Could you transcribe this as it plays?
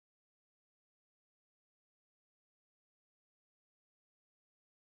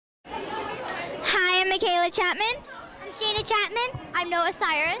Mikayla Chapman. I'm Shayna Chapman. I'm Noah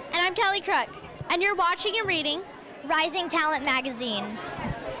Cyrus. And I'm Kelly Crook. And you're watching and reading Rising Talent Magazine.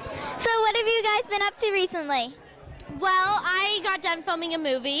 So what have you guys been up to recently? Well, I got done filming a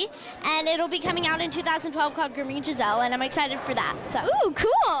movie, and it'll be coming out in 2012 called Grooming Giselle, and I'm excited for that. So. Ooh,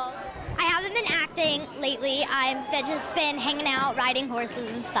 cool. I haven't been acting lately. I've just been hanging out, riding horses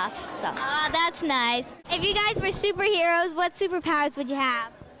and stuff. So. That's nice. If you guys were superheroes, what superpowers would you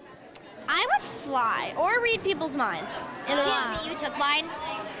have? I would fly or read people's minds. You took mine.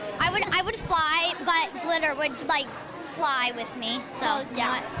 I would fly, but glitter would like fly with me. So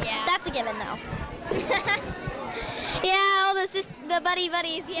yeah, that's a given though. Yeah, all the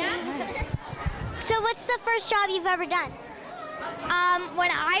buddies, yeah. So what's the first job you've ever done?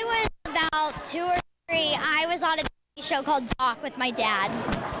 When I was about 2 or 3, I was on a TV show called Doc with my dad.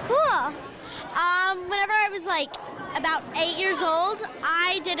 Cool. Whenever I was like about 8 years old,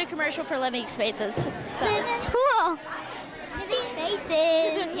 I did a commercial for Living Spaces. So. Cool. Living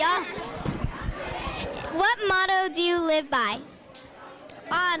Spaces. Yeah. What motto do you live by?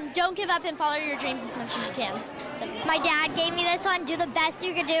 Don't give up and follow your dreams as much as you can. My dad gave me this one, do the best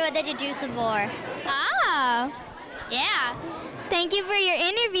you can do and then you do some more. Oh. Yeah. Thank you for your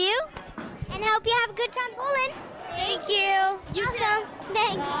interview. And hope you have a good time bowling. Thank you. You too.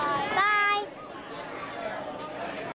 Thanks. Bye.